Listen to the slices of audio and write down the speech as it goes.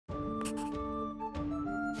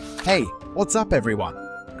Hey, what's up everyone?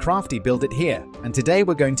 Crafty Build It here, and today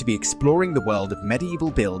we're going to be exploring the world of medieval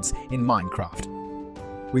builds in Minecraft.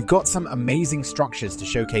 We've got some amazing structures to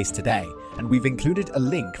showcase today, and we've included a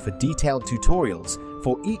link for detailed tutorials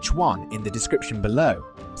for each one in the description below,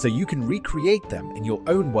 so you can recreate them in your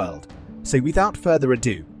own world. So without further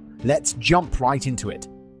ado, let's jump right into it.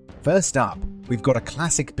 First up, we've got a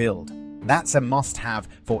classic build. That's a must-have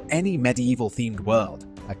for any medieval-themed world,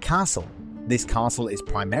 a castle. This castle is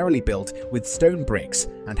primarily built with stone bricks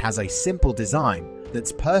and has a simple design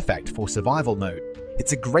that's perfect for survival mode.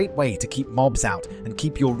 It's a great way to keep mobs out and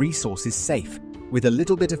keep your resources safe. With a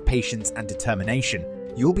little bit of patience and determination,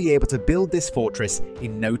 you'll be able to build this fortress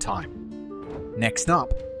in no time. Next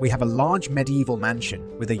up, we have a large medieval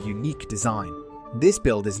mansion with a unique design. This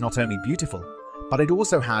build is not only beautiful, but it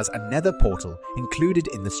also has a nether portal included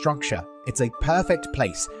in the structure. It's a perfect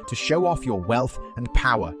place to show off your wealth and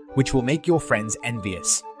power, which will make your friends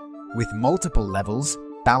envious. With multiple levels,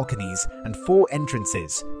 balconies, and 4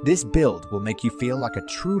 entrances, this build will make you feel like a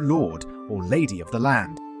true lord or lady of the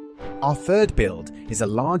land. Our third build is a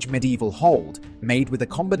large medieval hold made with a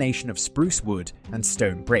combination of spruce wood and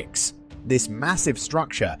stone bricks. This massive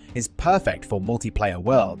structure is perfect for multiplayer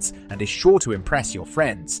worlds and is sure to impress your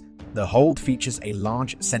friends. The hold features a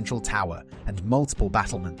large central tower and multiple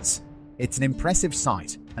battlements. It's an impressive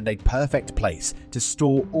sight and a perfect place to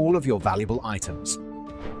store all of your valuable items.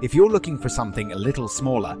 If you're looking for something a little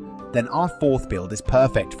smaller, then our fourth build is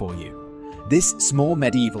perfect for you. This small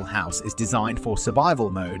medieval house is designed for survival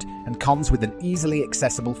mode and comes with an easily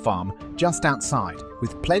accessible farm just outside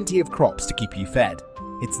with plenty of crops to keep you fed.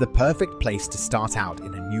 It's the perfect place to start out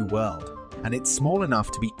in a new world, and it's small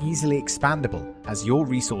enough to be easily expandable as your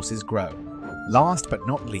resources grow. Last but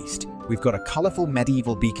not least, we've got a colorful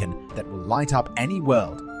medieval beacon that will light up any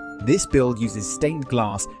world. This build uses stained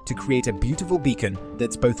glass to create a beautiful beacon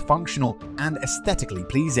that's both functional and aesthetically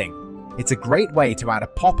pleasing. It's a great way to add a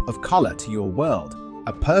pop of color to your world,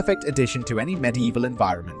 a perfect addition to any medieval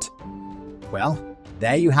environment. Well,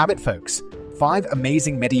 there you have it folks. 5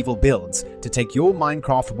 amazing medieval builds to take your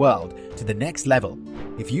Minecraft world to the next level.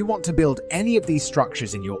 If you want to build any of these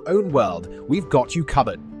structures in your own world, we've got you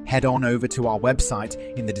covered. Head on over to our website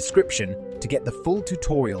in the description to get the full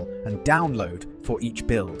tutorial and download for each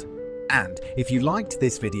build. And if you liked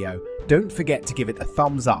this video, don't forget to give it a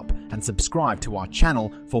thumbs up and subscribe to our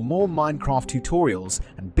channel for more Minecraft tutorials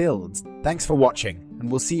and builds. Thanks for watching,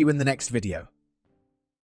 and we'll see you in the next video.